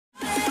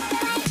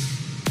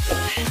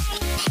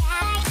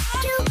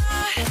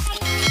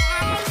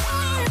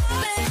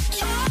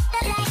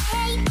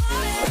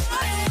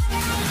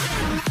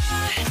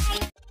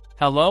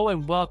Hello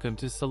and welcome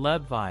to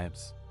Celeb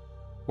Vibes,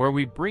 where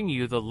we bring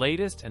you the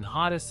latest and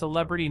hottest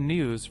celebrity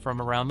news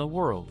from around the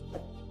world.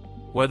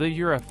 Whether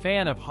you're a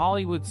fan of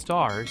Hollywood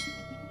stars,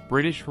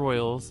 British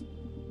royals,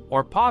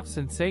 or pop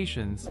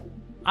sensations,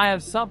 I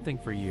have something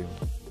for you.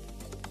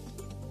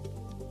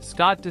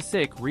 Scott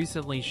Disick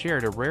recently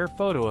shared a rare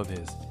photo of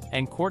his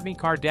and Kourtney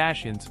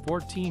Kardashian's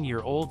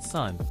 14-year-old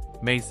son,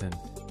 Mason,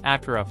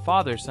 after a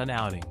father-son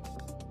outing.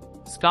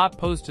 Scott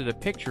posted a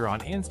picture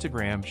on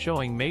Instagram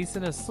showing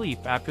Mason asleep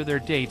after their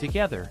day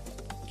together,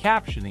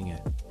 captioning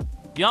it,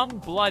 "Young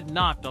blood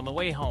knocked on the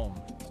way home.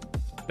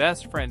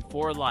 Best friend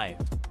for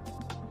life."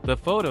 The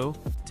photo,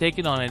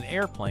 taken on an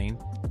airplane,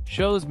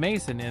 shows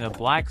Mason in a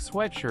black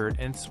sweatshirt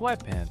and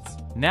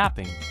sweatpants,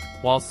 napping,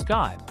 while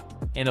Scott,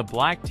 in a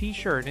black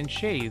t-shirt and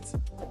shades,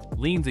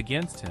 leans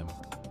against him.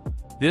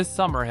 This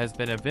summer has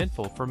been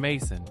eventful for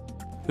Mason,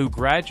 who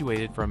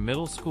graduated from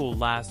middle school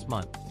last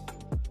month.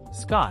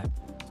 Scott,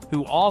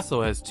 who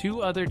also has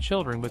two other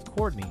children with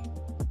Kourtney,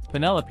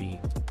 Penelope,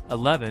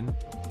 11,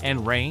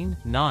 and Rain,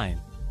 9,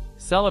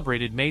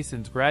 celebrated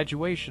Mason's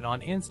graduation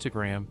on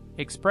Instagram,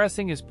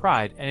 expressing his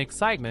pride and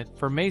excitement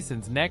for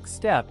Mason's next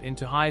step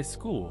into high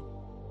school.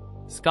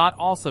 Scott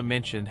also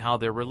mentioned how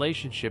their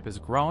relationship has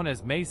grown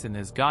as Mason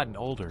has gotten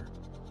older.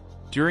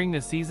 During the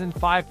Season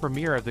 5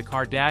 premiere of The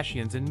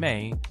Kardashians in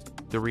May,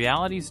 the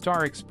reality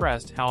star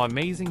expressed how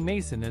amazing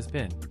Mason has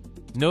been,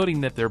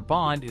 noting that their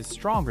bond is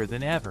stronger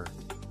than ever.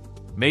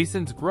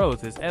 Mason's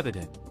growth is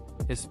evident,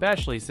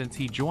 especially since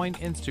he joined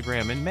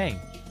Instagram in May.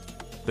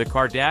 The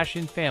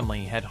Kardashian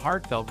family had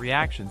heartfelt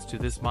reactions to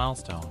this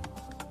milestone.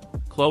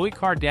 Khloe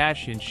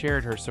Kardashian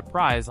shared her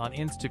surprise on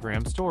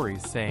Instagram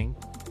stories, saying,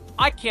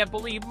 "I can't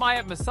believe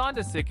Maya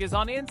Disick is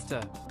on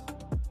Insta,"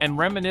 and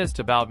reminisced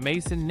about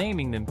Mason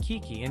naming them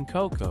Kiki and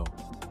Coco.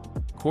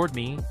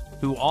 Kourtney,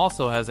 who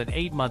also has an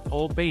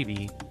 8-month-old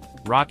baby,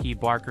 Rocky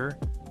Barker,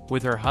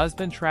 with her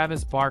husband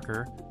Travis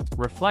Barker,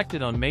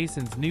 reflected on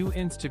Mason's new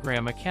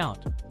Instagram account,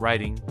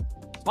 writing,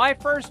 "My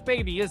first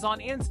baby is on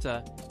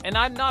Insta, and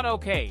I'm not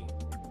okay."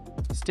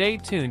 Stay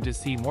tuned to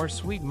see more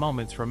sweet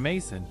moments from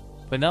Mason,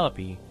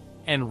 Penelope,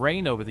 and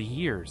Rain over the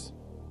years.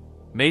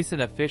 Mason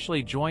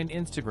officially joined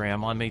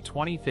Instagram on May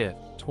 25,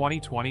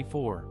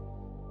 2024.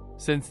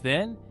 Since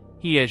then,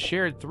 he has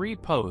shared 3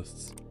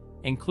 posts,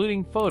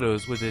 including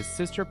photos with his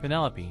sister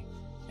Penelope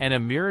and a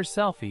mirror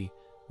selfie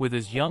with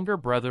his younger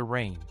brother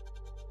Rain.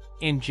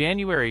 In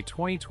January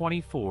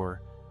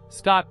 2024,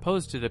 Scott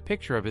posted a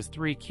picture of his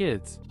 3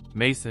 kids,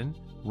 Mason,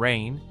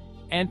 Rain,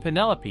 and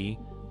Penelope,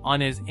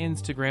 on his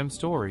Instagram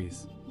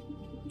stories.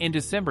 In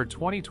December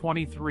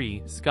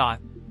 2023, Scott,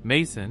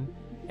 Mason,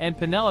 and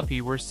Penelope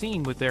were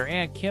seen with their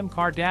aunt Kim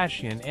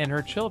Kardashian and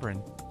her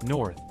children,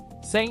 North,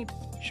 St.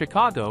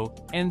 Chicago,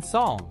 and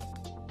Psalm.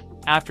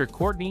 After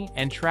Kourtney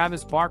and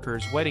Travis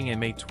Barker's wedding in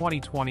May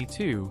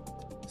 2022,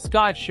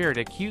 Scott shared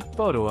a cute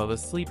photo of a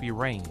sleepy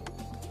Rain.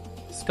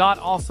 Scott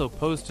also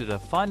posted a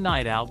fun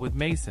night out with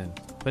Mason,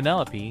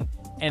 Penelope,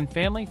 and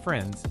family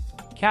friends,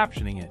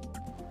 captioning it,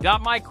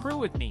 "Got my crew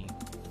with me."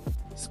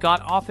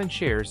 Scott often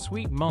shares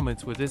sweet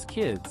moments with his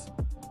kids,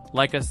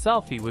 like a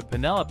selfie with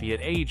Penelope at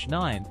age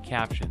 9,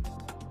 captioned,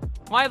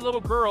 "My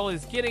little girl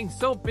is getting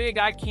so big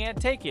I can't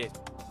take it."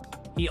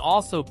 He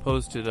also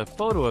posted a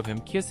photo of him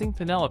kissing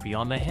Penelope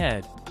on the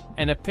head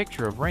and a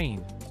picture of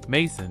Rain,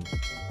 Mason,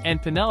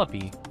 and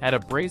Penelope at a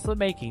bracelet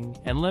making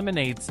and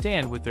lemonade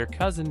stand with their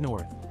cousin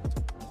North.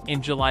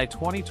 In July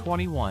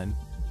 2021,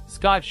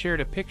 Scott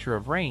shared a picture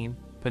of Rain,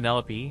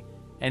 Penelope,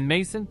 and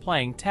Mason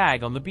playing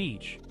tag on the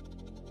beach.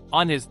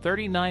 On his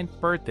 39th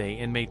birthday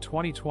in May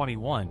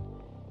 2021,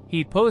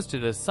 he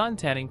posted a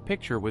suntanning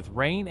picture with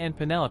Rain and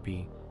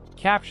Penelope,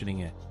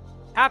 captioning it,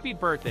 "Happy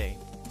birthday."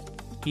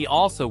 He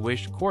also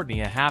wished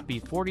Kourtney a happy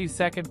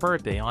 42nd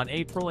birthday on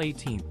April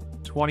 18,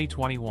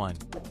 2021.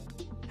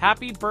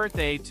 "Happy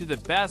birthday to the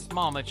best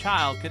mom a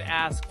child could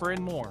ask for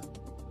and more,"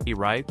 he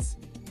writes,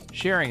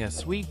 sharing a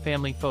sweet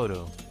family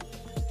photo.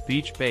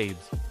 "Beach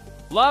babes.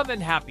 Love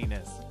and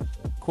happiness,"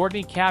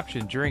 Kourtney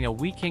captioned during a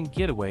weekend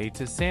getaway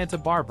to Santa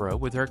Barbara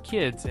with her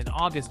kids in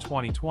August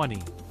 2020.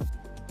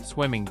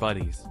 "Swimming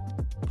buddies.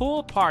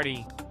 Pool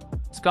party,"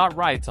 Scott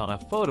writes on a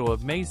photo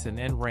of Mason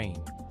and Rain.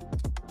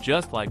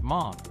 "Just like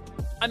mom.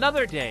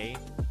 Another day,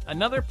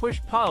 another push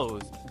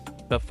pose."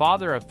 The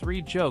father of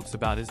 3 jokes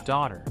about his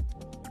daughter.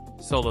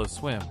 "Solo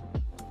swim.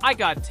 I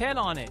got 10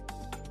 on it,"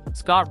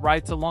 Scott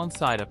writes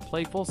alongside a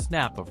playful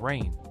snap of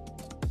Rain.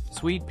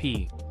 "Sweet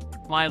pea.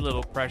 My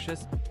little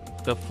precious."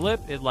 The flip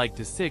it like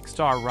Disick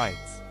star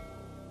writes.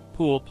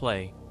 "Pool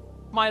play.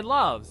 My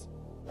loves,"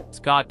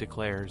 Scott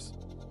declares.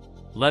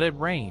 "Let it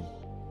rain."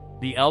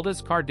 The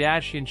eldest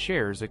Kardashian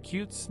shares a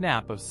cute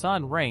snap of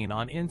son Rain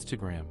on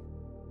Instagram.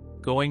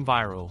 Going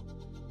viral.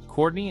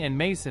 Kourtney and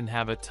Mason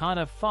have a ton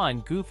of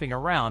fun goofing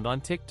around on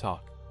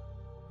TikTok.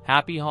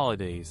 Happy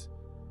holidays.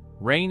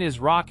 Rain is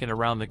rocking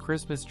around the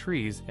Christmas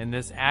trees in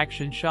this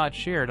action shot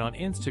shared on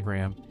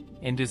Instagram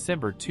in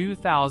December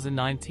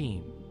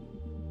 2019.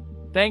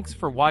 Thanks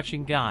for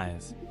watching,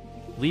 guys.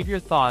 Leave your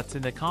thoughts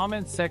in the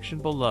comments section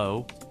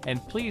below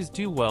and please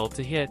do well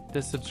to hit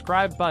the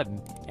subscribe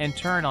button and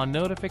turn on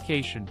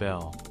notification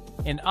bell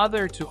in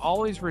order to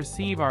always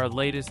receive our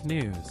latest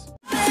news.